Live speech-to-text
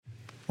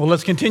Well,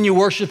 let's continue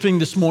worshiping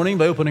this morning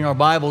by opening our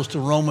Bibles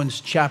to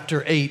Romans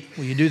chapter 8.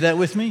 Will you do that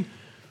with me?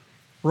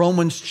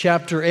 Romans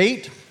chapter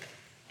 8.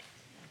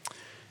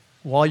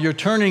 While you're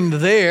turning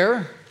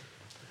there,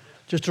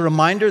 just a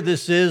reminder,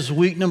 this is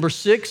week number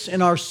 6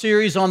 in our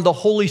series on the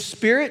Holy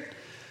Spirit,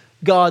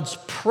 God's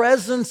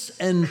presence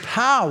and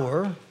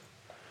power.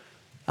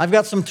 I've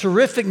got some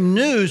terrific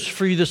news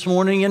for you this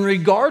morning in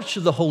regards to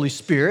the Holy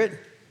Spirit.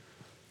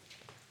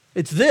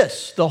 It's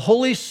this: the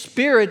Holy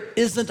Spirit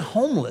isn't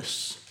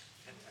homeless.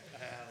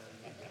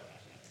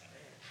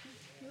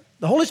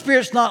 The Holy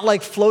Spirit's not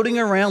like floating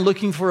around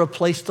looking for a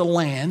place to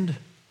land.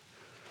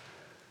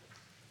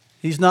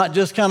 He's not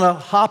just kind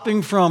of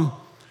hopping from,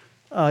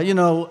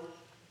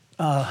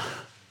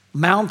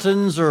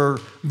 mountains or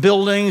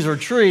buildings or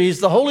trees.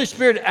 The Holy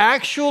Spirit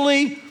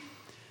actually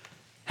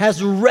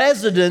has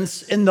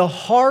residence in the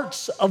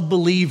hearts of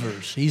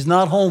believers. He's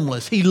not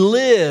homeless. He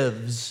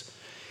lives.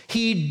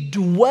 He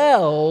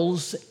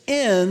dwells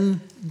in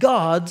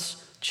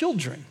God's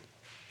children.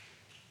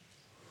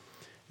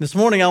 This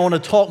morning, I want to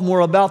talk more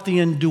about the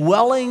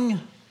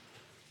indwelling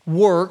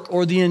work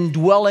or the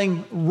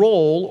indwelling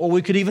role, or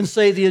we could even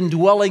say the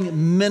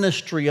indwelling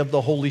ministry of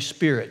the Holy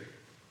Spirit.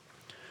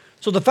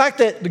 So the fact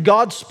that the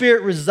God's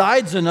Spirit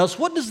resides in us,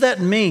 what does that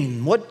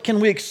mean? What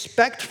can we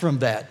expect from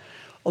that?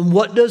 And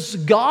what does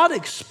God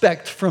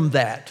expect from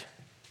that?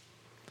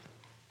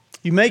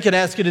 You may could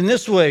ask it in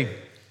this way.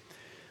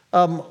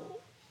 Our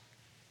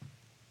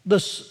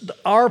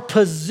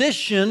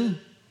position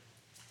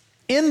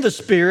in the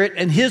Spirit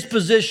and His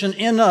position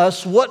in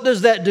us, what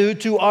does that do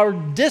to our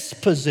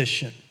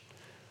disposition?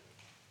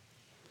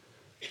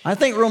 I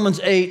think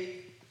Romans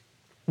 8,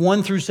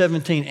 1 through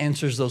 17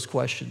 answers those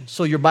questions.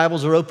 So your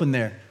Bibles are open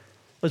there.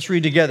 Let's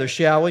read together,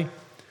 shall we?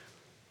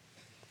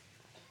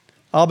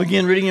 I'll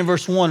begin reading in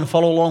verse 1.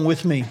 Follow along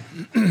with me.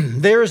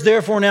 There is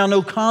therefore now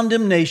no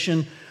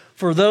condemnation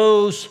for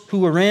those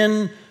who are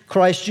in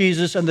Christ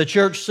Jesus. And the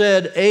church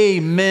said,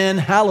 amen,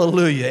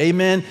 hallelujah,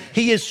 amen.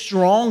 He is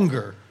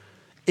stronger.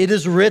 It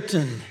is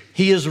written,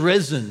 He is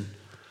risen.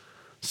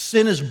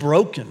 Sin is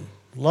broken.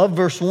 Love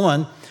verse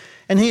 1.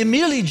 And he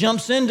immediately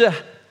jumps into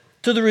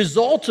the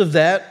result of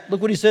that. Look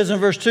what he says in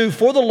verse 2.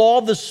 For the law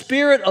of the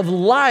Spirit of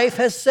life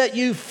has set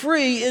you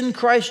free in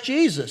Christ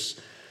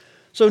Jesus.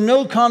 So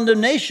no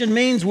condemnation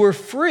means we're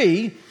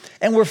free,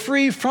 and we're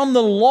free from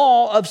the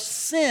law of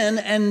sin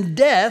and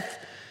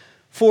death.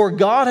 For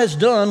God has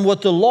done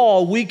what the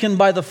law, weakened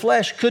by the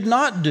flesh, could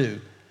not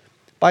do.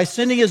 By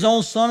sending His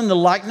own Son in the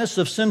likeness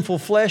of sinful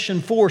flesh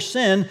and for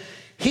sin,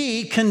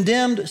 He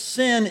condemned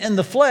sin in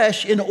the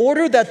flesh in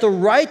order that the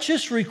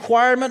righteous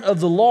requirement of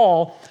the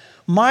law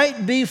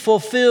might be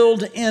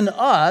fulfilled in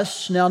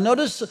us. Now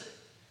notice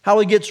how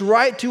He gets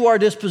right to our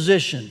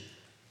disposition.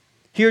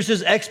 Here's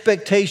His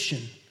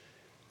expectation.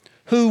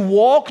 Who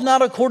walk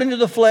not according to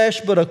the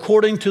flesh, but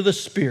according to the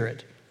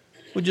Spirit.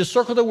 Would you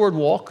circle the word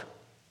walk?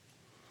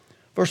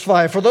 Verse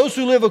 5, for those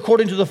who live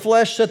according to the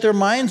flesh set their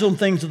minds on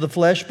things of the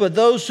flesh, but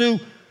those who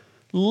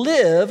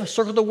live,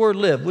 circle the word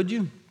live, would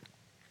you?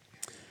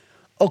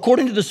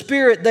 According to the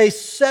Spirit, they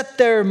set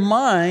their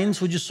minds,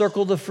 would you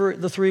circle the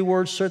three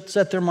words,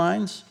 set their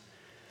minds?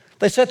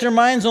 They set their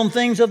minds on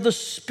things of the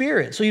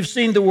Spirit. So you've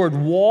seen the word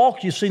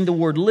walk, you've seen the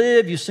word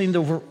live, you've seen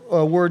the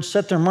word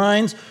set their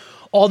minds.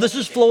 All this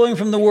is flowing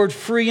from the word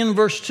free in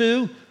verse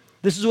 2.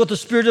 This is what the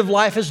Spirit of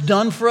life has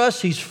done for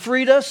us. He's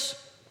freed us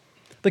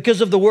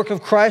because of the work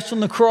of Christ on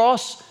the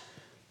cross.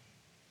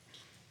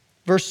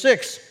 Verse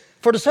 6,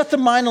 for to set the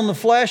mind on the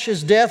flesh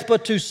is death,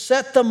 but to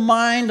set the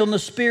mind on the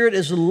Spirit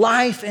is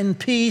life and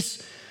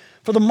peace.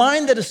 For the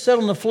mind that is set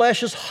on the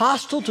flesh is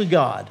hostile to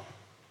God.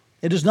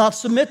 It does not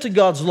submit to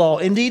God's law.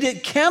 Indeed,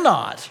 it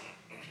cannot.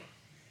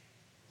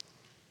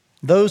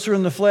 Those who are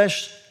in the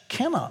flesh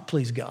cannot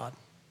please God.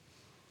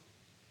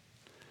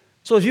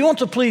 So if you want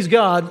to please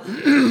God,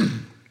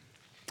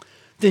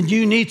 then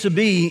you need to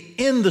be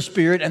in the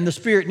Spirit, and the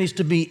Spirit needs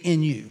to be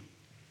in you.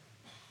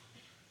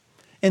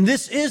 And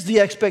this is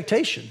the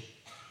expectation.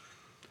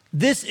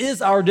 This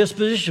is our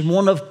disposition,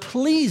 one of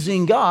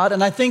pleasing God.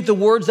 And I think the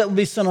words that would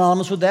be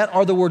synonymous with that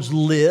are the words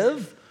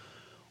live,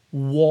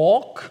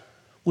 walk,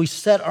 we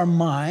set our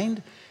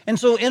mind. And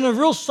so in a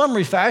real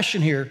summary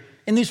fashion here,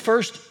 in these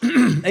first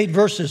 8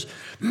 verses,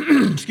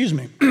 excuse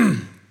me,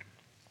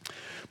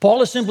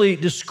 Paul is simply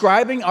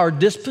describing our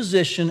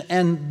disposition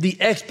and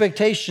the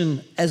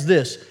expectation as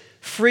this: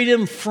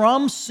 freedom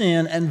from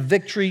sin and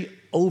victory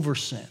over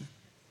sin.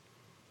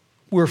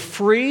 We're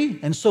free,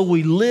 and so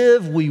we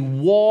live, we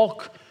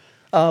walk,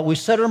 we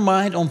set our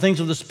mind on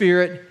things of the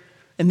Spirit,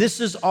 and this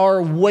is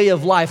our way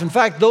of life. In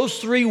fact, those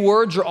 3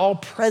 words are all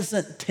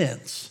present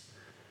tense.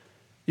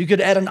 You could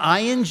add an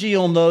ing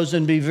on those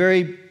and be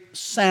very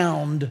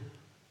sound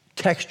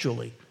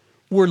textually.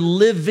 We're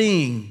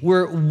living,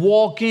 we're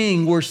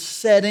walking, we're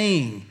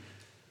setting.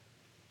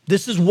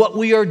 This is what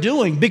we are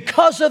doing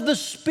because of the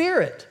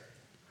Spirit.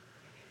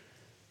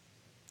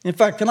 In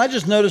fact, can I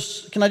just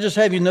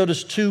have you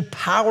notice 2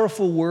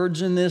 powerful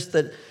words in this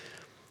that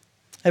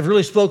have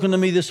really spoken to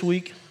me this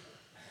week?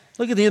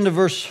 Look at the end of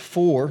verse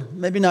 4,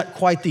 maybe not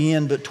quite the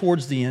end, but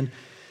towards the end.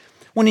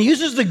 when he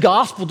uses the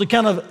gospel to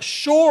kind of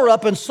shore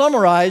up and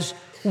summarize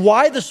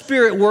why the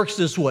Spirit works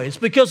this way. It's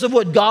because of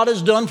what God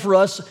has done for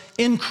us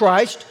in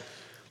Christ.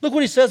 Look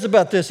what he says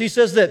about this. He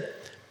says that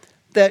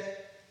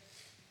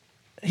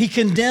he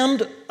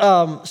condemned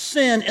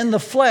sin in the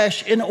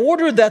flesh in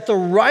order that the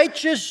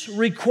righteous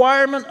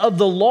requirement of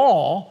the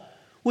law,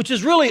 which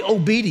is really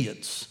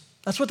obedience,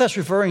 that's what that's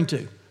referring to.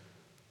 You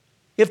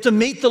have to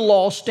meet the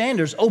law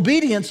standards.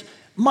 Obedience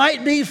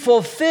might be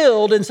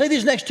fulfilled, and say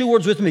these next two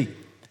words with me,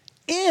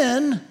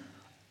 in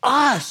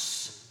us.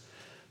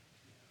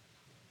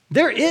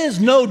 There is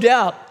no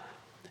doubt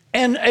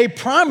and a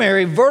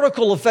primary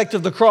vertical effect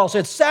of the cross.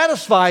 It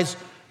satisfies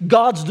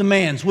God's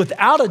demands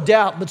without a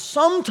doubt, but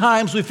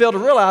sometimes we fail to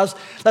realize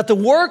that the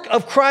work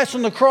of Christ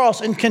on the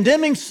cross in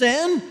condemning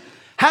sin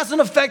has an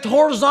effect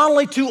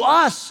horizontally to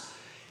us.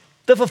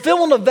 The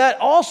fulfillment of that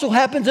also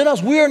happens in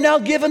us. We are now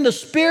given the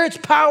Spirit's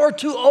power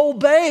to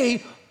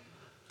obey.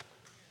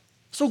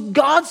 So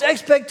God's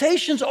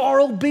expectations are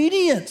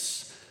obedience.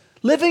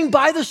 Living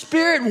by the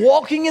Spirit,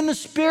 walking in the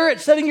Spirit,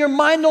 setting your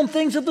mind on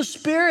things of the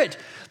Spirit.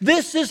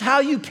 This is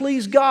how you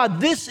please God.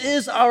 This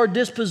is our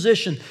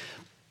disposition.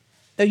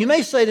 Now you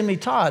may say to me,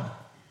 Todd,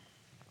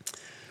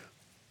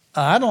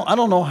 I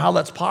don't know how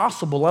that's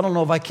possible. I don't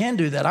know if I can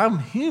do that. I'm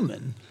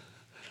human.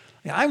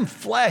 I'm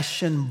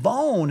flesh and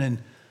bone, and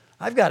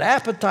I've got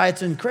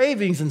appetites and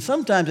cravings, and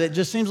sometimes it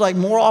just seems like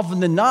more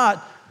often than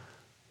not,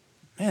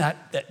 man,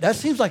 that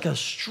seems like a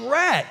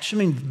stretch. I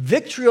mean,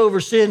 victory over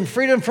sin,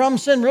 freedom from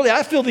sin, really,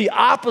 I feel the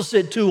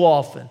opposite too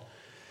often.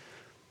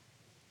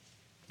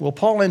 Well,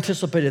 Paul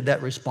anticipated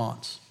that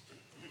response.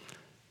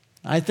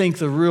 I think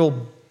the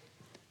real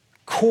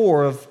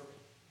core of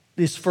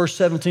these first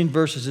 17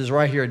 verses is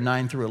right here at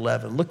 9 through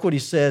 11. Look what he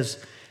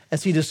says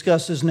as he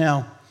discusses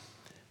now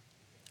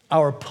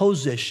our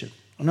position.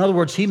 In other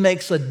words, he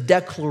makes a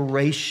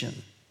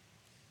declaration.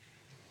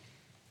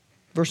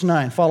 Verse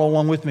 9, follow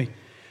along with me.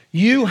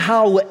 You,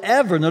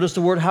 however, notice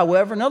the word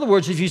however. In other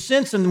words, if you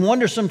sense and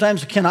wonder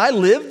sometimes, can I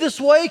live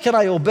this way? Can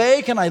I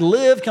obey? Can I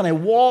live? Can I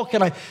walk?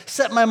 Can I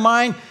set my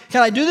mind?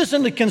 Can I do this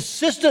in a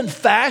consistent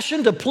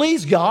fashion to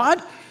please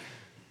God?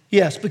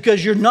 Yes,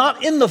 because you're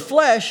not in the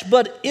flesh,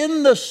 but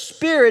in the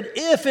Spirit,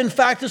 if in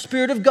fact the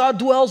Spirit of God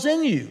dwells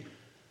in you.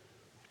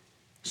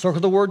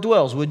 Circle the word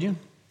dwells, would you?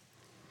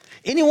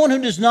 Anyone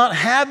who does not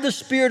have the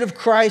Spirit of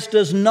Christ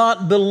does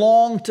not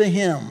belong to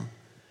him.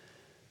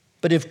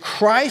 But if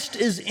Christ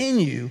is in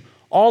you,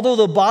 although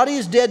the body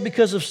is dead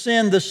because of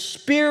sin, the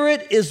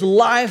Spirit is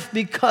life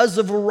because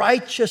of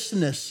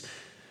righteousness.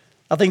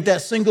 I think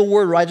that single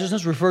word,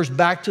 righteousness, refers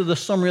back to the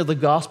summary of the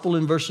gospel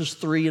in verses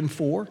 3 and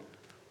 4.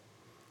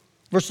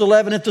 Verse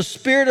 11, if the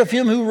Spirit of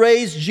him who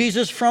raised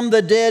Jesus from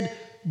the dead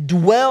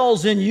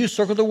dwells in you,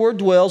 circle the word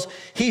dwells,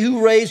 he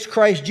who raised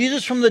Christ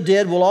Jesus from the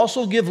dead will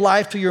also give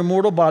life to your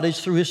mortal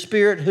bodies through his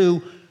Spirit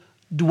who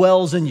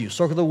dwells in you.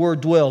 Circle the word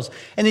dwells.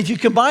 And if you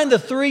combine the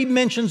three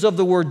mentions of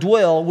the word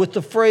dwell with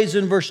the phrase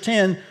in verse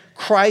 10,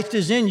 Christ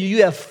is in you,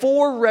 you have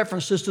four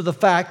references to the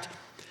fact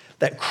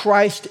that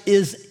Christ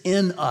is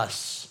in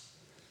us.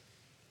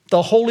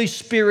 The Holy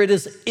Spirit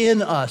is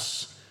in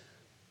us.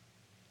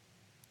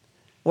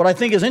 What I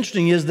think is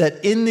interesting is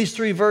that in these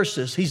three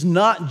verses, he's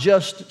not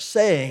just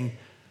saying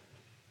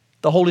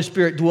the Holy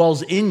Spirit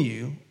dwells in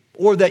you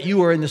or that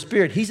you are in the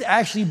Spirit. He's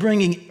actually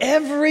bringing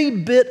every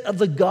bit of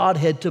the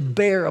Godhead to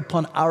bear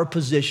upon our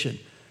position.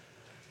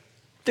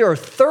 There are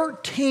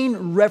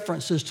 13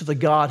 references to the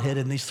Godhead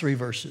in these three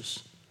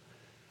verses.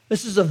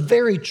 This is a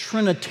very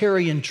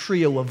Trinitarian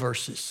trio of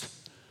verses.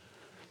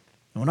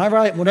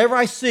 Whenever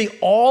I see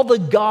all the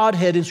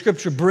Godhead in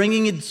Scripture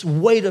bringing its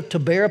weight up to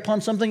bear upon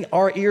something,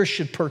 our ears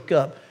should perk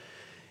up.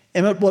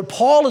 And what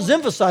Paul is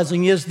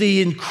emphasizing is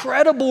the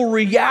incredible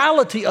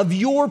reality of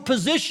your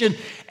position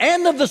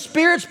and of the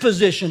Spirit's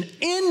position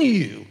in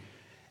you.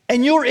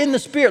 And you're in the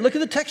Spirit. Look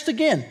at the text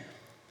again.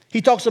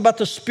 He talks about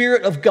the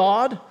Spirit of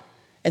God,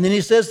 and then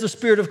he says the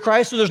Spirit of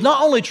Christ. So there's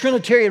not only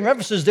Trinitarian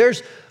references,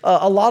 there's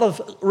a lot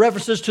of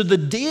references to the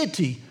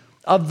deity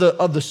of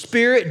the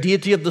Spirit,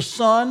 deity of the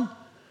Son.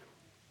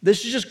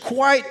 This is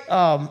quite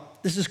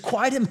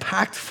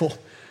impactful.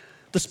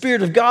 The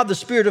Spirit of God, the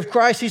Spirit of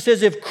Christ. He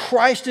says, if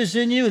Christ is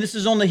in you, and this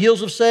is on the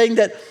heels of saying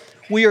that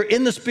we are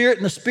in the Spirit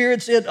and the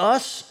Spirit's in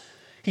us.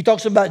 He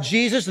talks about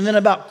Jesus and then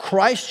about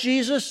Christ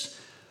Jesus.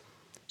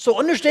 So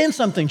understand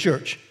something,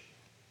 church.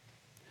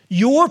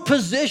 Your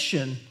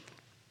position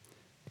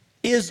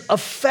is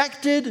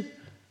affected,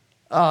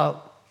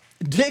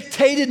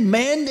 dictated,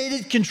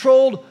 mandated,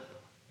 controlled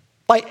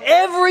by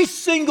every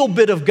single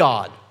bit of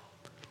God.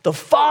 The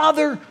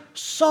Father,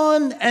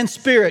 Son, and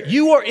Spirit.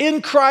 You are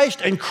in Christ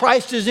and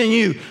Christ is in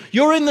you.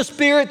 You're in the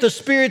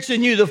Spirit's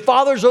in you. The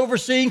Father's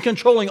overseeing,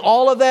 controlling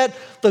all of that.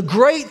 The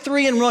great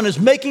 3-in-1 is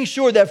making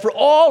sure that for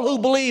all who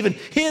believe in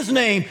His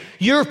name,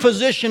 your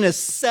position is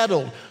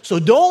settled. So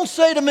don't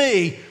say to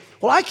me,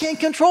 well, I can't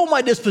control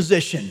my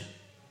disposition.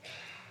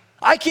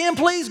 I can't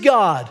please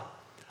God.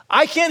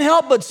 I can't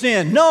help but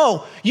sin.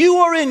 No, you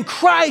are in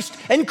Christ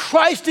and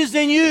Christ is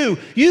in you.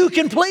 You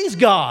can please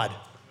God.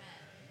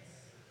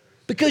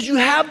 Because you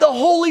have the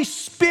Holy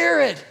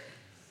Spirit.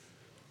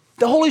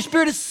 The Holy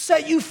Spirit has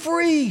set you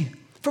free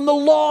from the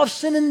law of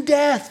sin and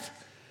death.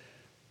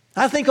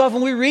 I think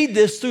often we read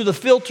this through the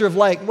filter of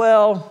like,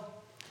 well,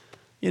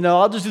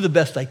 I'll just do the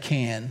best I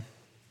can.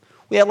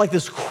 We have like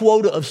this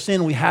quota of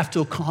sin we have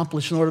to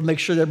accomplish in order to make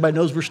sure that everybody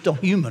knows we're still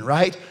human,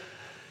 right?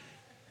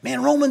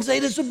 Man, Romans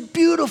 8 is a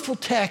beautiful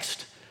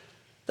text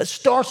that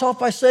starts off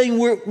by saying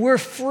we're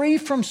free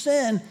from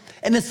sin.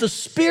 And it's the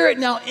Spirit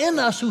now in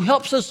us who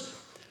helps us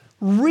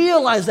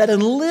realize that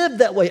and live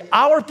that way.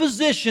 Our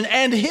position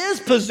and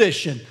His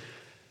position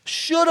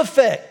should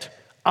affect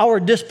our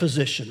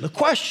disposition. The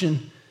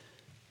question,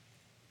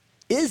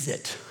 is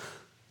it?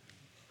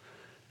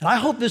 And I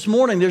hope this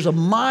morning there's a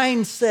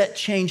mindset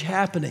change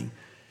happening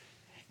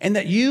and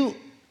that you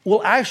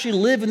will actually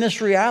live in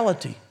this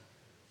reality.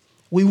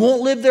 We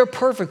won't live there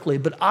perfectly,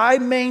 but I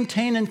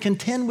maintain and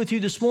contend with you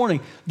this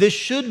morning. This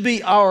should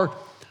be our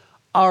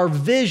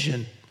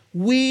vision.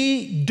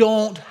 We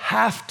don't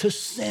have to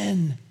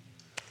sin.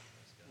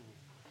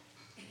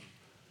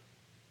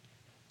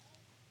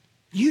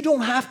 You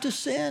don't have to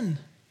sin.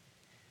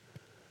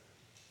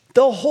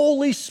 The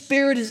Holy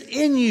Spirit is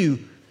in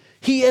you.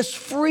 He has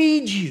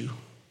freed you.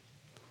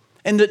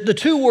 And the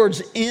two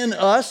words, in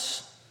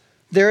us,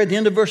 there at the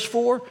end of verse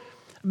 4,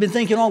 I've been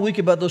thinking all week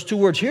about those two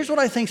words. Here's what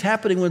I think is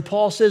happening when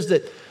Paul says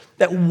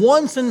that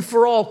once and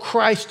for all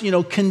Christ,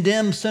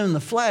 condemns sin in the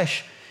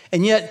flesh,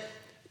 and yet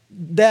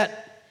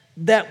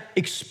that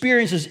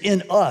experience is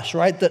in us,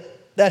 right?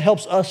 That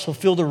helps us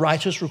fulfill the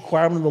righteous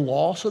requirement of the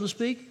law, so to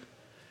speak.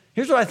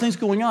 Here's what I think is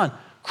going on.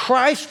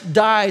 Christ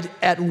died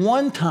at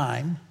one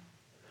time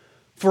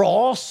for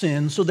all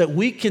sin so that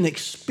we can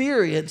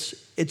experience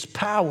its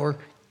power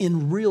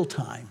in real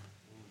time.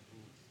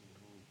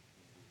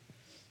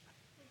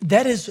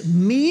 That is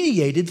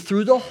mediated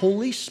through the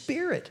Holy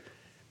Spirit.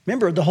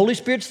 Remember, the Holy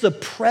Spirit's the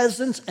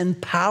presence and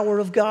power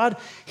of God.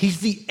 He's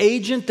the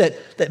agent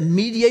that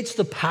mediates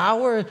the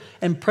power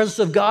and presence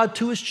of God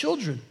to His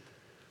children.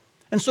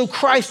 And so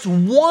Christ's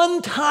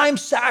one-time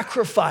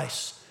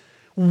sacrifice,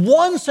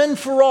 once and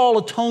for all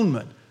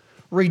atonement,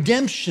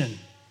 redemption,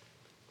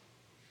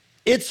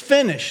 it's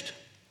finished,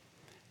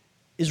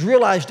 is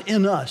realized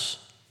in us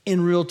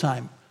in real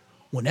time.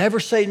 Whenever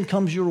Satan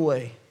comes your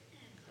way,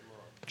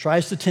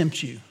 tries to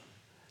tempt you,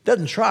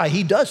 doesn't try,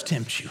 he does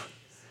tempt you.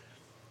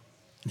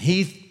 And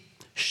he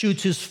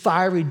shoots his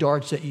fiery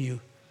darts at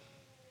you.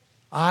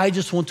 I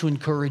just want to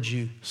encourage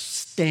you,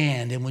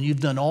 stand. And when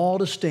you've done all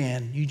to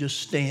stand, you just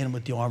stand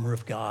with the armor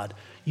of God.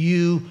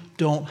 You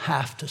don't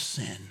have to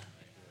sin.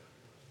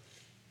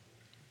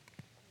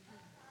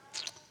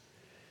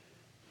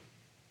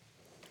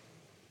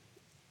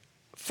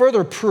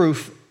 Further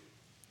proof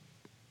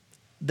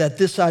that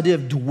this idea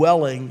of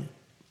dwelling,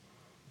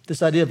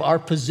 this idea of our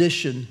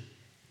position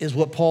is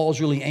what Paul is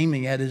really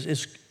aiming at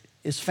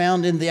is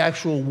found in the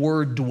actual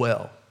word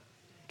dwell.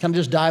 Can I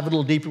just dive a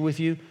little deeper with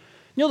you? You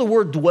know, the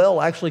word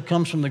dwell actually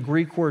comes from the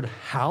Greek word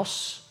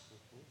house.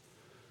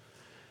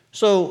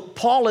 So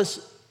Paul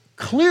is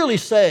clearly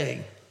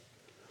saying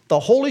the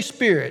Holy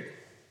Spirit,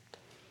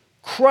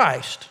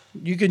 Christ,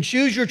 you can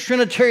choose your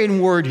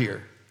Trinitarian word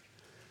here.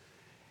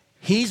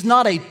 He's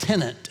not a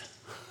tenant.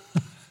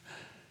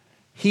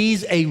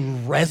 He's a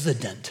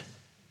resident.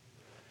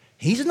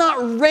 He's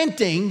not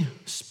renting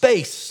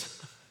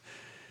space.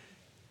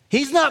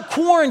 He's not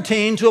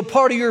quarantined to a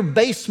part of your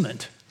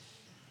basement.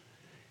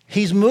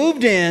 He's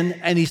moved in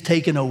and he's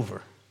taken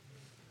over.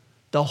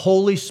 The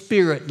Holy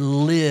Spirit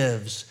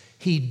lives.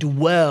 He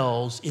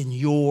dwells in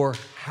your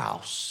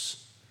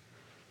house.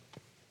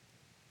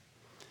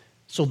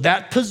 So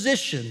that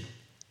position,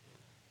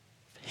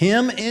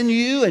 Him in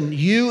you and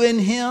you in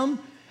Him,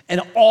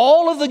 and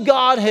all of the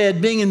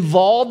Godhead being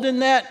involved in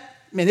that,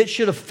 man, it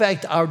should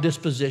affect our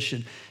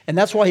disposition. And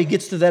that's why he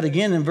gets to that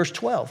again in verse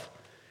 12.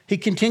 He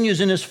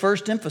continues in his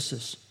first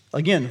emphasis.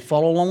 Again,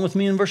 follow along with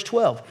me in verse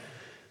 12.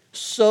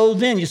 So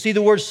then, you see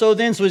the word so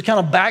then, so he's kind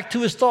of back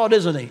to his thought,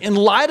 isn't he? In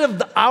light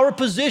of our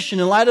position,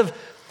 in light of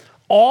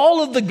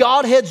all of the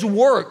Godhead's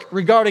work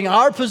regarding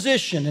our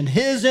position and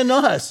His in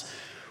us,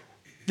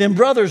 then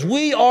brothers,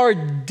 we are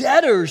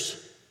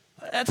debtors.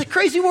 That's a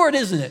crazy word,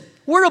 isn't it?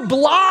 We're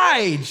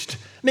obliged. I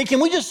mean,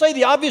 can we just say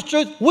the obvious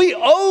truth? We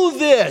owe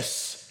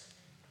this.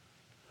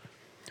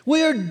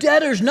 We are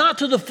debtors, not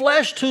to the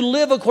flesh, to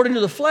live according to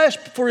the flesh.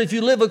 For if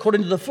you live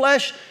according to the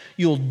flesh,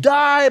 you'll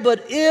die.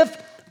 But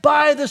if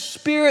by the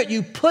Spirit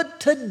you put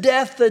to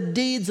death the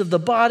deeds of the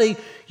body,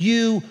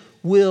 you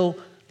will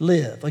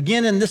live.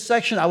 Again, in this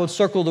section, I would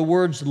circle the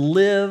words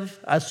live.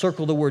 I'd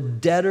circle the word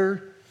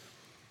debtor.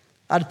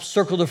 I'd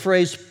circle the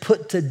phrase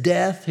put to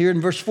death here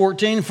in verse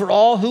 14. For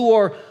all who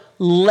are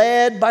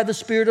led by the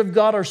Spirit of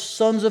God are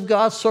sons of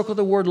God. Circle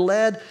the word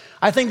led.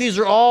 I think these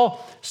are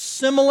all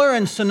similar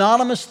and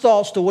synonymous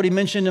thoughts to what he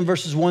mentioned in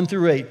verses 1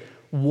 through 8.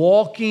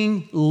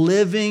 Walking,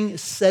 living,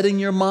 setting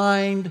your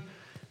mind,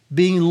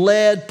 being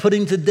led,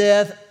 putting to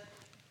death,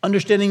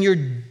 understanding your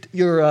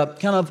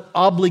kind of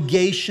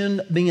obligation,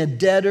 being a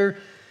debtor.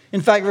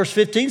 In fact, verse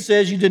 15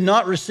 says, you did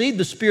not receive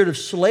the spirit of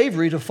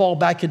slavery to fall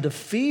back into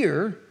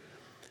fear,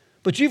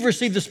 But you've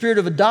received the spirit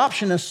of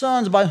adoption as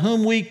sons by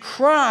whom we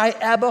cry,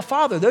 Abba,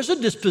 Father. There's a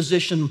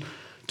disposition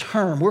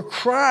term. We're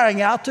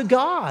crying out to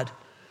God.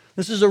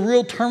 This is a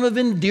real term of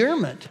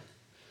endearment.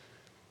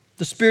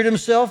 The Spirit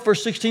himself,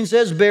 verse 16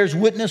 says, bears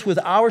witness with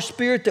our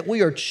spirit that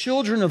we are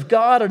children of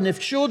God, and if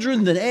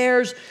children, then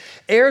heirs,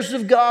 heirs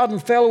of God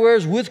and fellow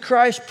heirs with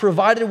Christ,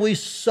 provided we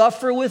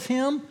suffer with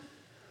him.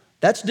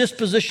 That's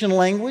disposition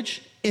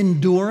language,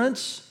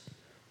 endurance,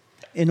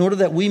 in order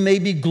that we may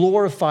be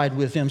glorified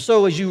with him.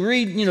 So as you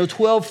read,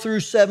 12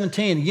 through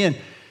 17, again,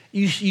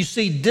 you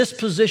see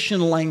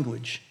disposition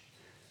language.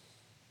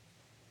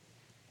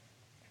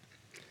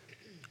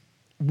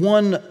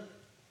 One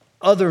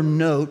other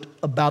note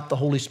about the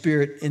Holy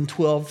Spirit in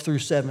 12 through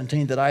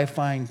 17 that I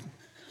find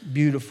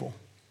beautiful.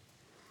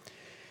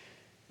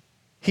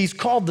 He's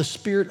called the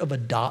Spirit of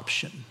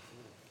adoption.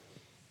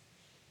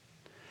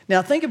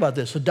 Now think about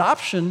this.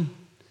 Adoption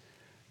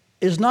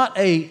is not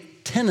a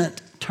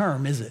tenant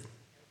term, is it?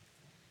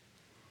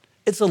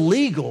 It's a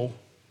legal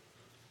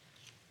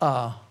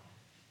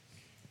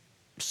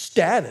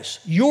status.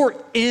 You're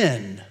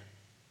in.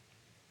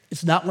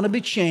 It's not going to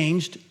be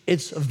changed.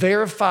 It's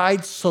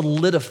verified,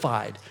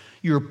 solidified.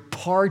 You're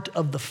part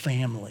of the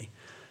family.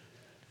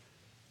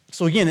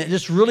 So again, it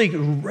just really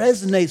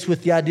resonates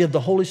with the idea of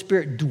the Holy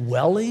Spirit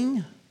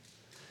dwelling,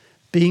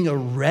 being a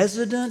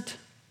resident.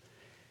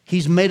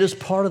 He's made us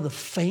part of the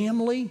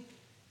family.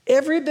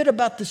 Every bit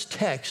about this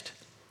text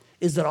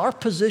is that our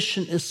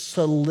position is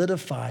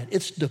solidified.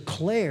 It's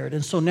declared.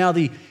 And so now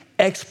the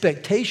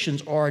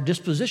expectations or our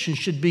disposition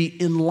should be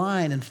in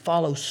line and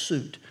follow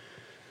suit.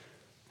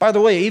 By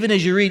the way, even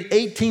as you read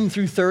 18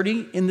 through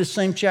 30 in this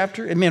same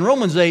chapter, and man,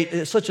 Romans 8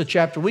 is such a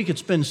chapter, we could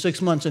spend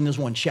 6 months in this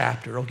one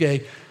chapter,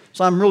 okay?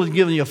 So I'm really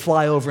giving you a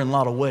flyover in a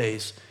lot of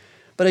ways.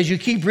 But as you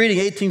keep reading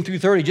 18 through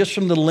 30, just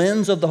from the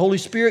lens of the Holy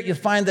Spirit, you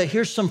find that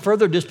here's some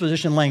further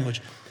disposition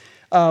language.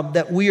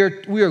 That we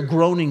are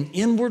groaning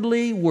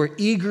inwardly, we're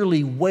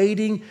eagerly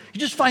waiting. You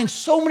just find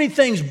so many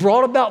things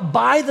brought about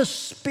by the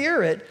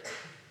Spirit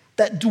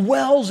that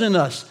dwells in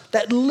us,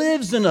 that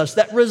lives in us,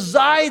 that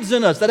resides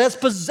in us, that has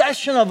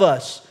possession of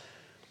us.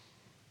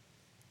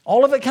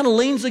 All of it kind of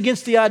leans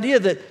against the idea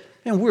that,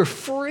 man, we're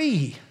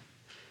free.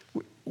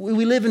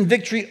 We live in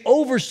victory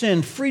over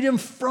sin, freedom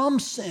from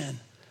sin.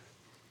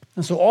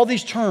 And so all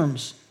these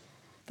terms,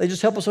 they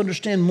just help us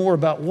understand more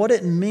about what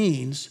it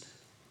means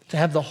to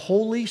have the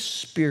Holy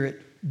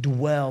Spirit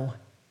dwell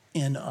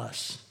in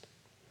us.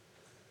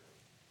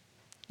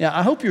 Now,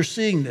 I hope you're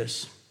seeing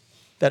this,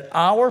 that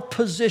our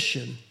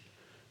position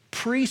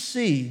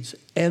precedes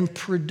and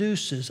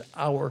produces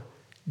our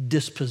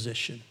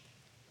disposition.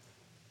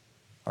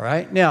 All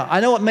right? Now, I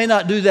know it may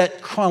not do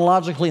that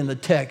chronologically in the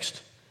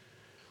text,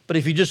 but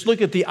if you just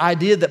look at the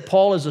idea that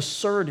Paul is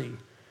asserting,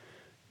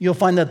 you'll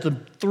find that the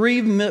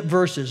 3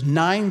 verses,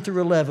 9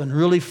 through 11,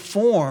 really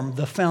form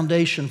the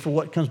foundation for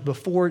what comes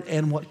before it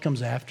and what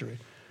comes after it.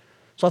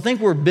 So I think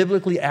we're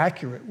biblically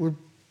accurate. We're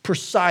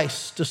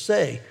precise to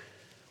say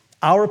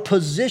our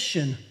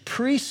position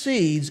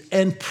precedes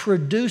and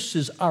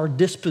produces our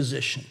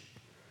disposition.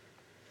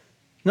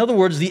 In other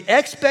words, the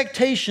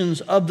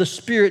expectations of the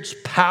Spirit's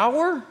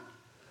power,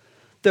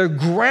 they're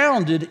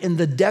grounded in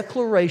the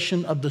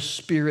declaration of the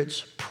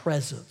Spirit's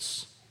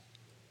presence.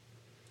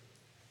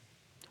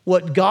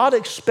 What God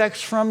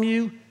expects from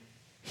you,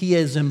 He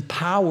has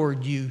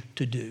empowered you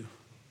to do.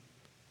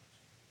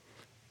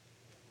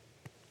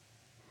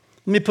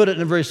 Let me put it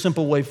in a very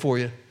simple way for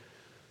you.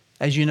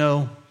 As you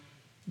know,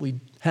 we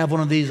have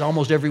one of these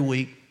almost every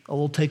week, a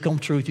little take-home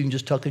truth you can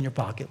just tuck in your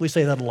pocket. We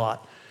say that a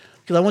lot.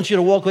 Because I want you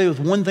to walk away with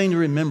one thing to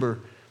remember.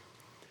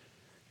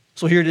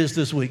 So here it is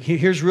this week.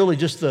 Here's really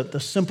just the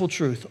simple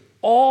truth.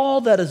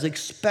 All that is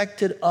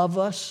expected of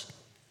us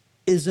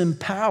is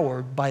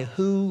empowered by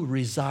who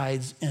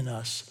resides in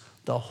us,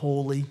 the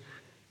Holy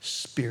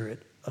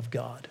Spirit of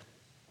God.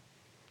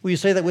 Will you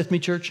say that with me,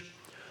 church?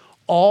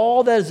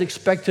 All that is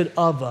expected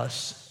of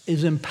us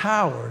is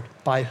empowered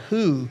by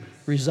who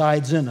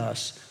resides in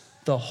us,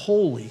 the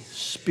Holy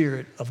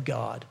Spirit of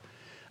God.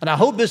 And I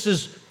hope this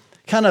is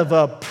kind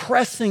of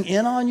pressing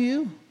in on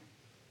you.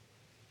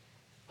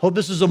 Hope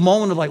this is a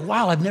moment of like,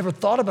 wow, I've never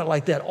thought about it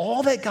like that.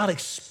 All that God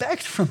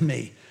expects from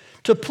me,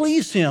 to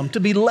please Him, to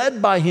be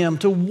led by Him,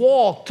 to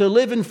walk, to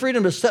live in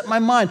freedom, to set my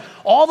mind,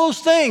 all those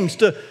things,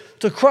 to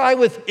cry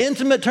with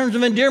intimate terms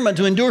of endearment,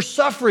 to endure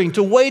suffering,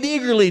 to wait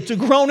eagerly, to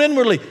groan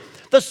inwardly.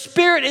 The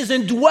Spirit is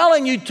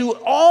indwelling you to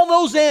all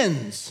those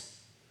ends.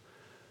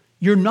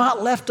 You're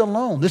not left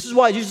alone. This is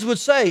why Jesus would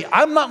say,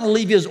 I'm not going to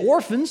leave you as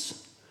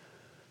orphans.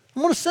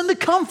 I'm going to send the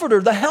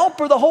Comforter, the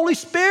Helper, the Holy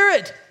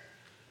Spirit.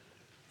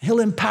 He'll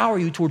empower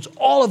you towards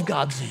all of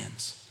God's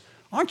ends.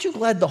 Aren't you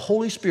glad the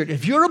Holy Spirit,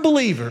 if you're a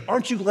believer,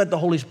 aren't you glad the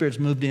Holy Spirit's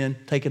moved in,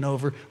 taken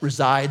over,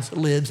 resides,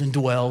 lives, and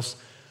dwells?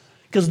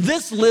 Because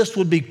this list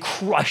would be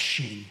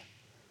crushing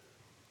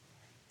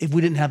if we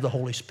didn't have the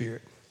Holy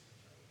Spirit.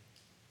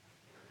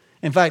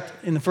 In fact,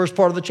 in the first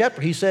part of the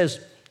chapter, he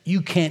says,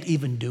 you can't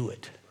even do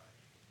it.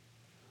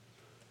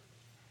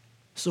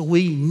 So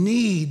we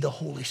need the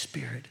Holy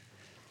Spirit.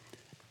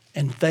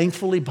 And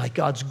thankfully, by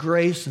God's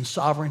grace and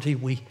sovereignty,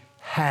 we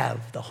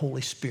have the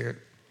Holy Spirit.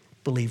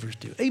 Believers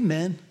do.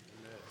 Amen.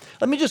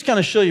 Let me just kind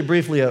of show you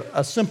briefly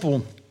a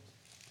simple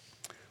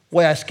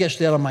way I sketched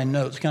that on my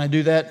notes. Can I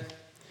do that?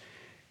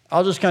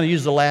 I'll just kind of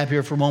use the lab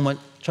here for a moment,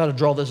 try to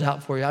draw this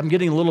out for you. I'm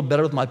getting a little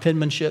better with my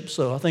penmanship,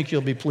 so I think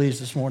you'll be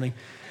pleased this morning.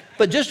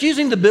 But just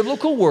using the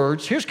biblical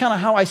words, here's kind of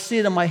how I see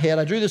it in my head.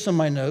 I drew this in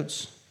my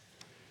notes.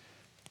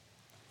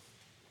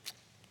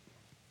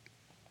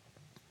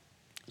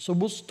 So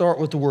we'll start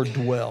with the word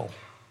dwell.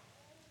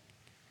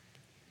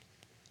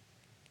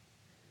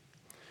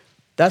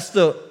 That's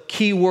the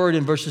key word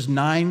in verses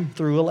 9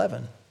 through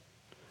 11.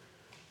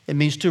 It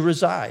means to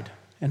reside.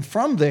 And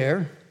from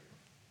there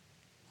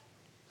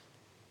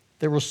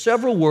were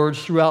several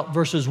words throughout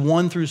verses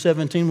 1 through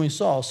 17 we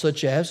saw,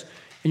 such as,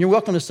 and you're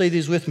welcome to say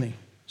these with me,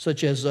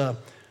 such as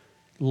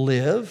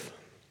live,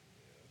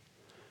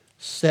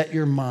 set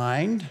your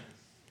mind,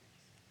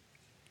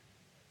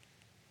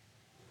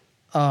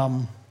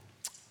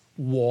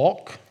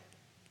 walk.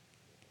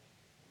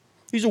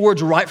 These are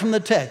words right from the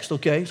text,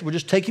 okay? So we're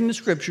just taking the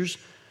scriptures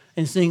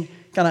and seeing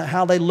kind of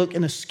how they look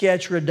in a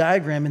sketch or a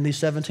diagram in these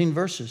 17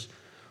 verses.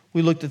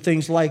 We looked at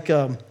things like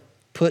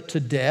put to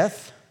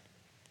death.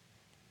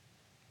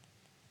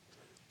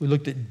 We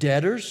looked at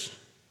debtors.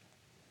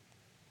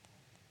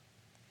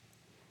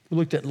 We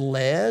looked at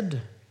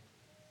led.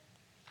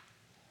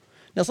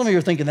 Now, some of you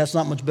are thinking that's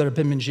not much better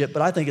penmanship,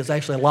 but I think it's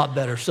actually a lot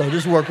better, so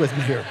just work with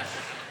me here.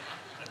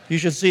 You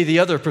should see the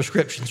other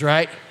prescriptions,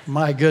 right?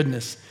 My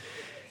goodness.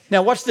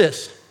 Now, watch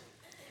this.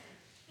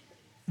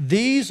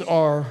 This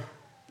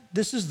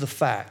is the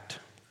fact.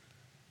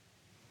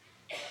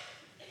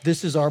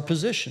 This is our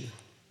position.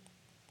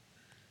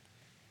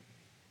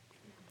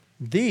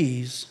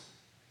 These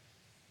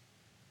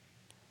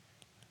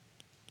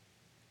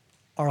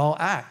are all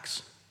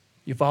acts.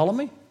 You follow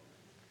me?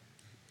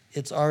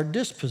 It's our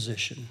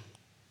disposition.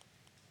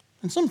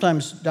 And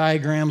sometimes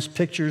diagrams,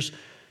 pictures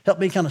help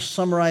me kind of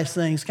summarize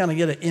things, kind of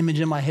get an image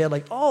in my head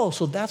like, oh,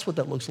 so that's what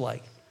that looks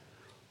like.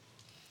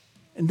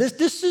 And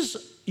this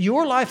is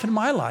your life and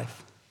my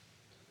life.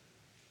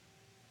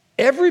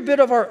 Every bit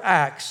of our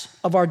acts,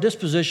 of our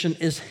disposition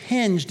is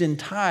hinged and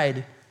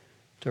tied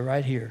to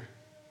right here.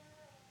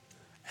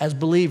 As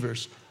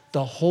believers,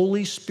 the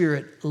Holy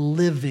Spirit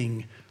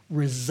living,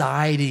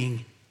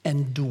 residing,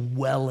 and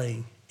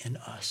dwelling in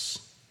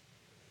us.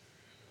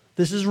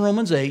 This is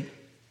Romans 8,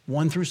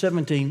 1 through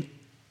 17,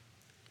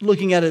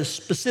 looking at it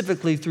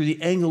specifically through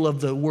the angle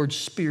of the word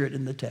spirit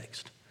in the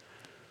text.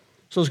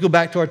 So let's go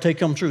back to our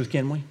take-home truth,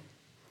 can we?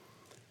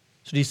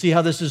 So do you see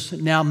how this is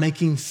now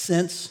making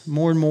sense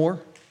more and more?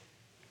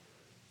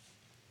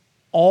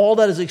 All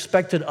that is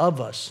expected of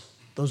us,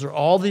 those are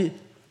all the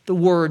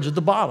words at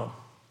the bottom,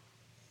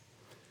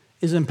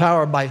 is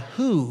empowered by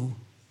who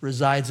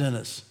resides in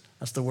us.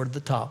 That's the word at the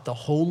top. The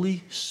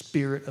Holy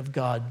Spirit of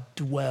God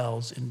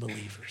dwells in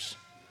believers.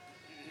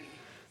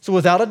 So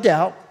without a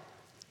doubt,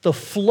 the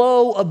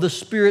flow of the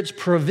Spirit's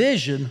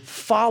provision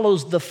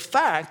follows the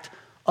fact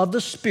of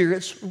the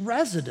Spirit's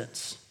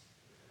residence.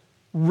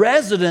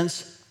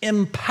 Residence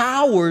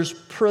empowers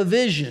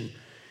provision.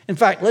 In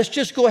fact, let's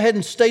just go ahead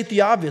and state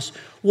the obvious.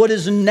 What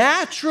is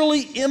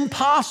naturally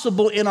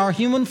impossible in our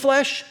human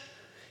flesh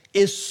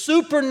is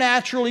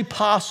supernaturally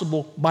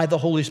possible by the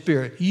Holy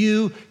Spirit.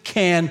 You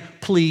can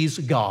please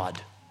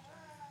God.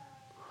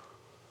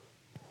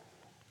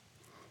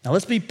 Now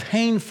let's be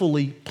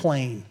painfully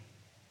plain.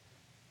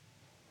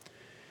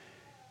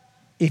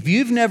 If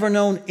you've never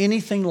known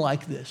anything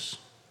like this,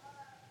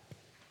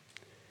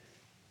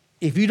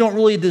 if you don't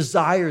really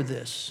desire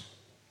this,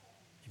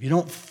 if you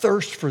don't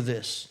thirst for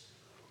this,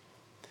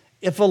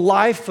 if a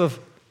life of,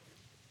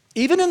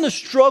 even in the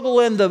struggle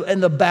and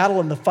the battle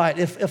and the fight,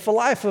 if a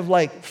life of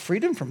like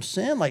freedom from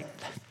sin, like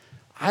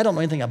I don't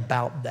know anything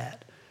about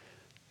that.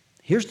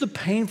 Here's the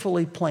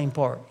painfully plain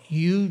part.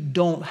 You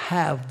don't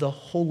have the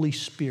Holy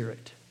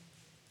Spirit,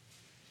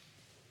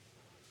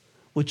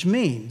 which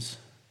means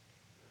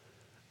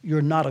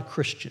you're not a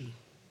Christian.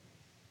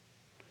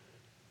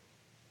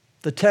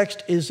 The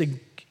text is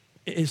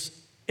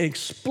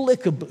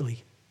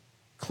inexplicably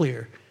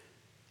clear.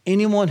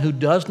 Anyone who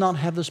does not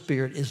have the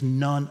Spirit is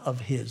none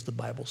of His, the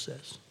Bible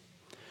says.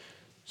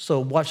 So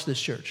watch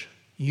this, church.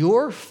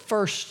 Your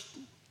first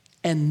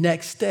and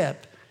next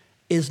step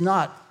is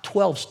not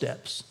 12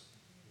 steps.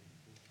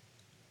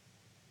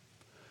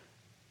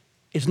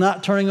 It's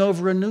not turning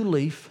over a new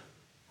leaf.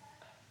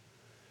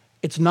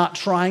 It's not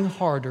trying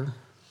harder.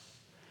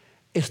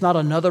 It's not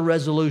another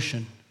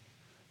resolution.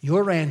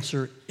 Your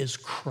answer is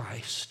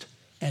Christ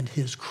and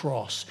His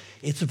cross.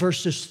 It's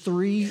verses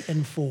 3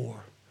 and 4.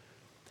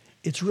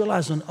 It's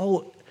realizing,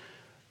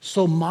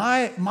 so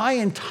my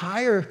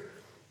entire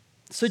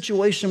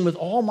situation with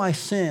all my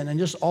sin and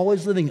just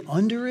always living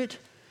under it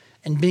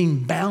and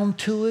being bound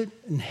to it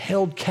and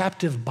held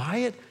captive by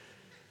it,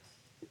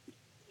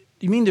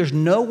 you mean there's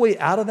no way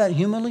out of that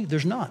humanly?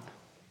 There's not.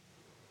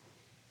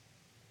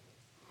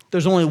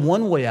 There's only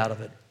one way out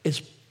of it.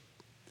 It's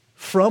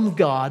from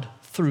God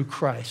through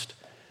Christ.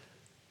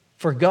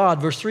 For God,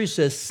 verse 3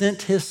 says,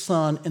 sent his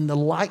Son in the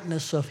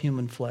likeness of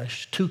human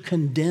flesh to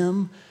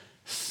condemn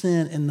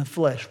sin in the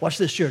flesh. Watch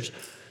this, church.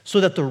 So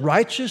that the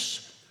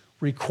righteous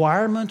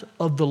requirement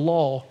of the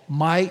law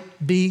might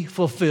be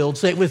fulfilled.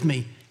 Say it with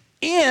me.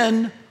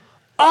 In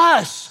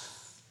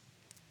us.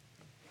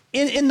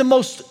 In the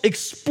most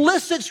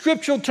explicit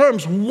scriptural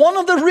terms, one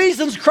of the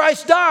reasons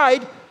Christ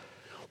died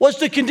was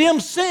to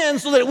condemn sin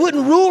so that it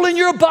wouldn't rule in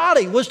your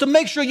body, was to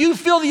make sure you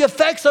feel the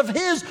effects of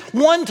his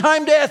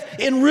one-time death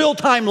in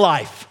real-time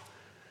life.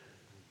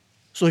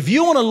 So if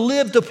you want to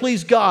live to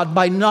please God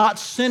by not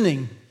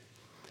sinning,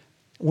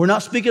 we're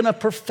not speaking of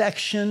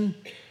perfection.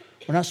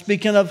 We're not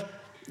speaking of,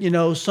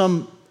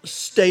 some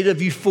state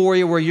of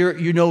euphoria where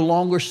you no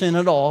longer sin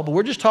at all, but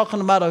we're just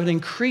talking about an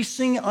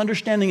increasing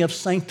understanding of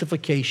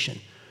sanctification.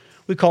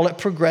 We call it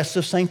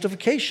progressive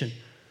sanctification.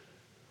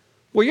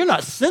 Well, you're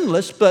not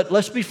sinless, but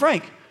let's be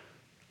frank.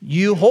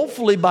 You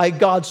hopefully, by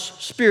God's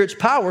Spirit's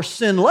power,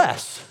 sin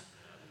less.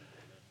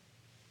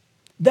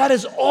 That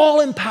is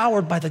all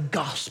empowered by the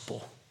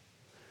gospel.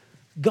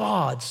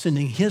 God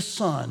sending his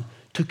Son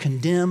to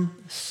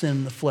condemn sin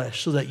in the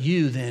flesh so that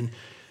you then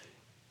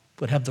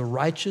would have the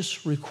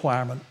righteous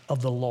requirement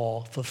of the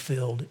law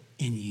fulfilled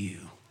in you.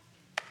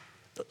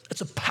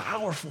 It's a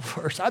powerful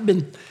verse. I've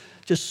been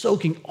just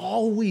soaking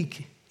all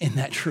week in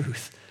that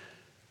truth.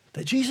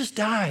 That Jesus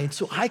died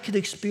so I could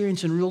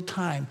experience in real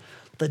time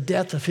the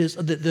death of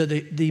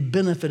the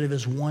benefit of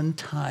his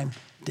one-time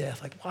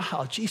death. Like,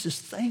 wow,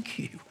 Jesus, thank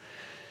you.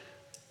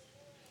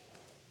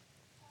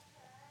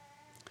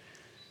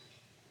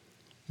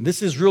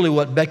 This is really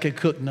what Becket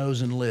Cook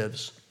knows and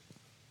lives.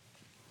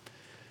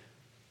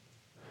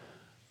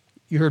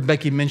 You heard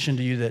Becky mention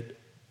to you that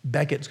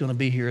Beckett's going to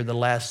be here the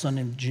last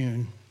Sunday of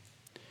June.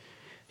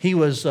 He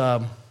was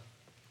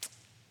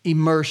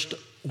immersed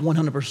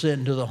 100%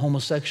 into the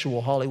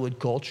homosexual Hollywood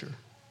culture.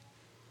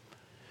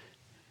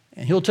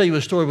 And he'll tell you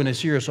a story when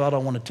he's here, so I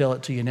don't want to tell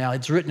it to you now.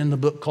 It's written in the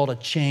book called A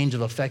Change of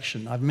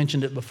Affection. I've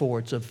mentioned it before.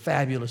 It's a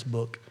fabulous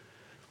book.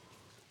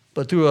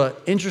 But through an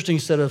interesting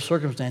set of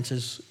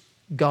circumstances,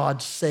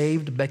 God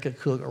saved Becket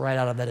Cook right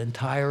out of that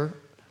entire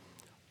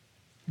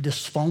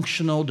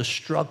dysfunctional,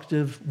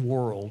 destructive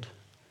world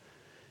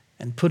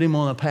and put him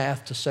on a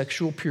path to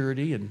sexual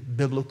purity and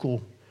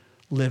biblical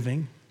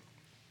living.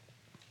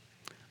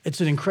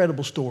 It's an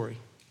incredible story.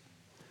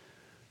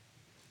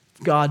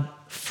 God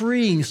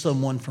freeing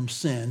someone from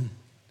sin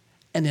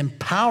and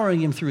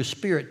empowering him through his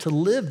Spirit to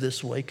live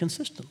this way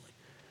consistently.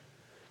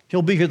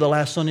 He'll be here the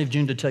last Sunday of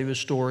June to tell you his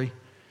story.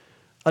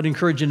 I'd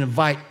encourage you to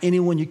invite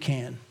anyone you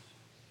can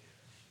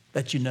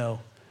that you know.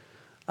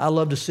 I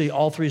love to see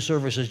all three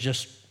services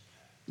just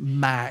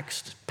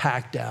maxed,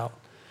 packed out,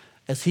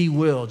 as he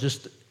will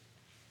just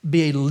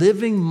be a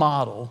living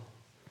model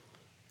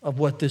of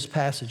what this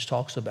passage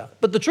talks about.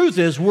 But the truth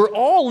is, we're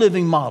all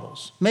living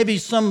models. Maybe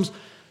some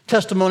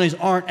testimonies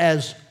aren't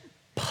as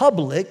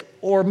public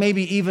or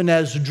maybe even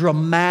as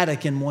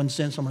dramatic in one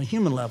sense on a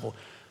human level.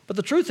 But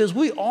the truth is,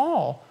 we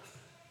all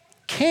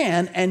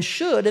can and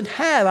should and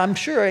have, I'm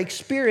sure,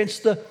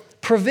 experienced the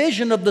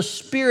provision of the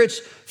Spirit's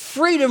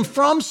freedom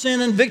from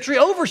sin and victory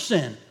over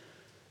sin.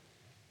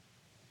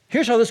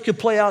 Here's how this could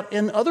play out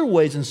in other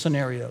ways and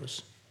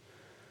scenarios.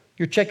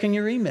 You're checking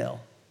your email,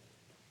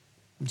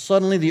 and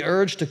suddenly the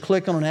urge to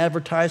click on an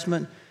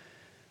advertisement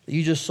that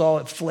you just saw,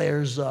 it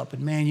flares up.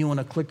 And man, you want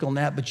to click on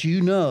that, but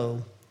you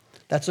know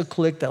that's a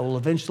click that will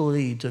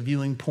eventually lead to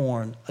viewing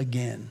porn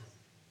again.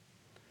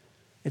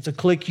 It's a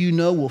click you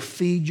know will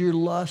feed your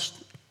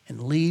lust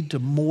and lead to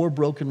more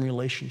broken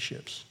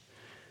relationships.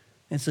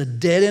 It's a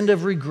dead end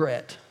of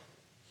regret.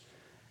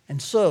 And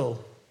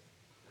so,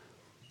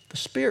 the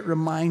Spirit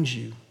reminds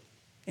you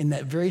in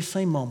that very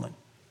same moment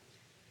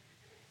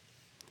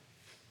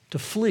to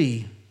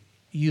flee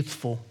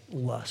youthful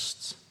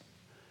lusts.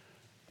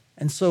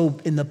 And so,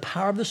 in the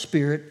power of the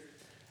Spirit,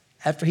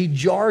 after he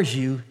jars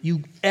you,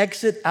 you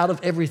exit out of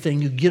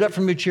everything. You get up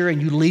from your chair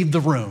and you leave the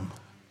room.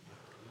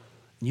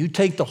 You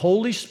take the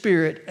Holy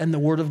Spirit and the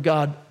Word of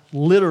God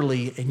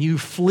literally, and you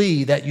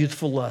flee that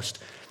youthful lust.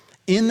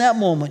 In that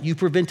moment, you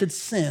prevented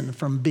sin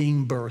from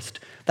being birthed.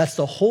 That's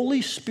the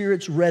Holy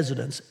Spirit's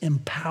residence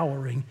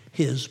empowering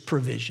his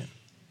provision.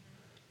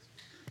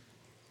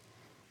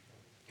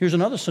 Here's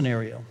another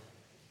scenario.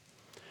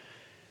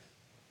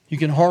 You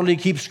can hardly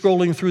keep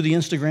scrolling through the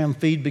Instagram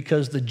feed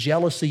because the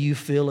jealousy you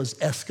feel is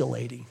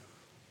escalating.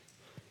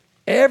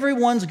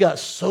 Everyone's got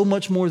so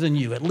much more than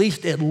you. At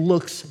least it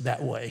looks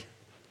that way.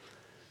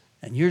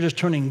 And you're just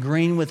turning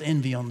green with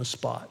envy on the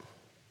spot.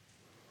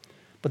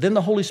 But then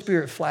the Holy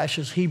Spirit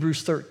flashes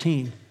Hebrews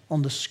 13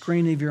 on the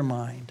screen of your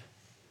mind.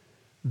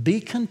 Be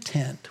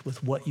content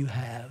with what you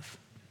have.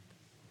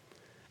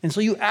 And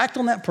so you act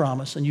on that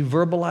promise and you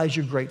verbalize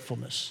your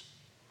gratefulness.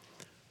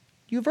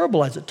 You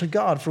verbalize it to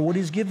God for what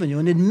he's given you.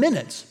 And in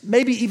minutes,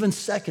 maybe even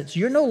seconds,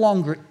 you're no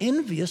longer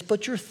envious,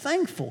 but you're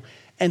thankful.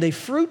 And a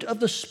fruit of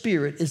the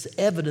Spirit is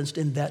evidenced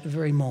in that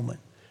very moment.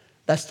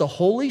 That's the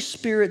Holy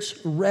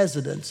Spirit's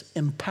residence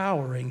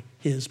empowering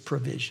his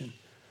provision.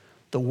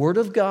 The Word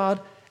of God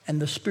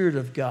and the Spirit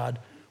of God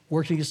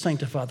working to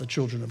sanctify the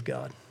children of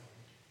God.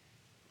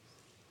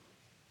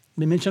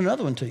 Let me mention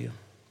another one to you.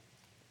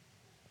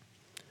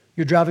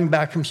 You're driving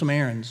back from some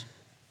errands,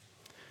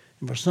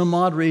 and for some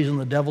odd reason,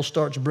 the devil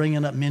starts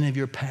bringing up many of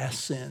your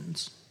past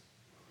sins.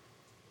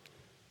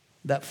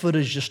 That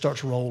footage just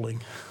starts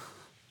rolling.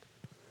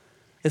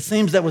 It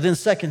seems that within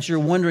seconds, you're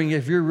wondering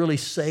if you're really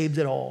saved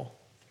at all.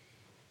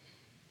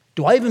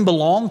 Do I even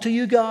belong to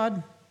you,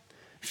 God?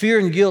 Fear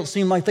and guilt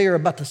seem like they are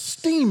about to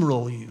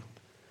steamroll you,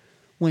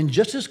 when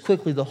just as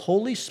quickly the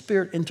Holy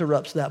Spirit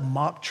interrupts that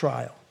mock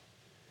trial,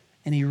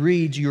 and he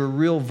reads your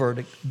real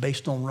verdict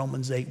based on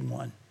Romans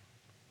 8:1.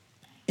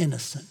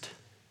 Innocent,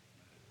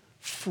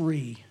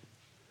 free,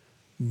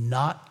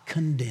 not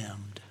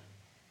condemned.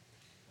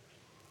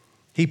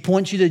 He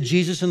points you to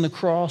Jesus and the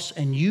cross,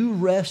 and you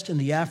rest in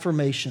the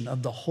affirmation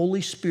of the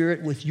Holy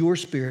Spirit with your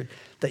spirit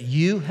that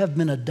you have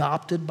been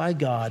adopted by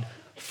God,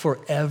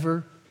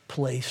 forever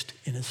placed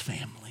in his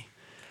family.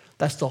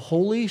 That's the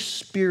Holy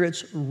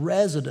Spirit's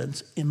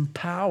residence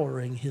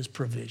empowering his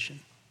provision.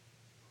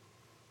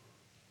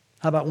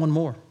 How about one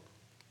more?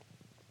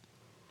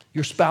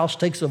 Your spouse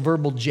takes a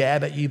verbal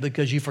jab at you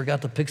because you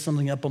forgot to pick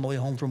something up on the way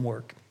home from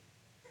work.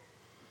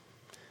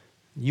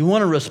 You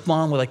want to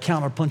respond with a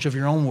counterpunch of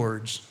your own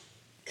words.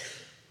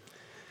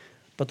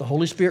 But the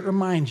Holy Spirit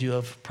reminds you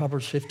of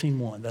Proverbs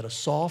 15:1, that a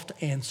soft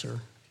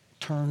answer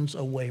turns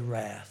away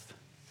wrath.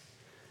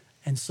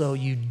 And so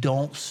you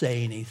don't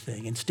say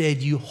anything.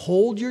 Instead, you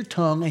hold your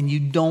tongue and you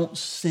don't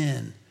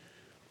sin.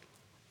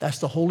 That's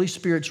the Holy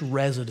Spirit's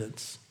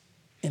residence,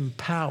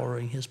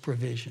 empowering his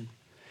provision.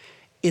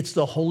 It's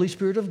the Holy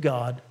Spirit of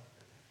God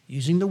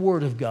using the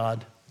Word of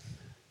God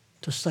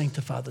to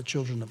sanctify the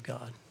children of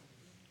God.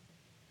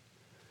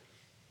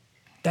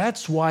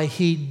 That's why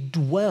he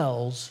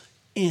dwells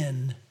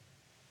in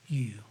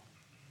you.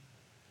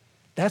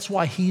 That's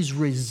why he's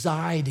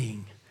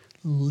residing,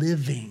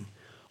 living.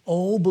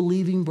 Oh,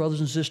 believing brothers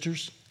and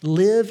sisters,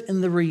 live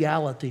in the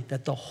reality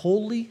that the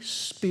Holy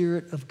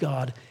Spirit of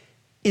God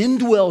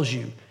indwells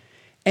you,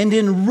 and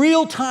in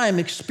real time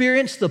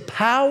experience the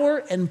power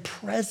and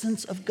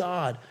presence of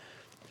God,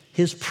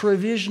 his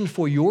provision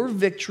for your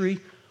victory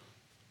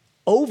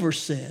over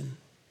sin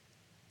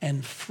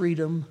and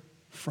freedom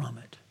from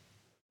it.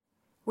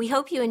 We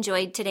hope you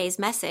enjoyed today's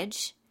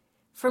message.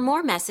 For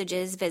more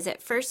messages,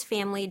 visit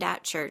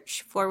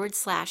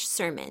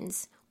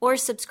firstfamily.church/sermons or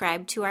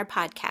subscribe to our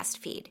podcast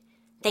feed.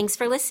 Thanks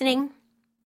for listening.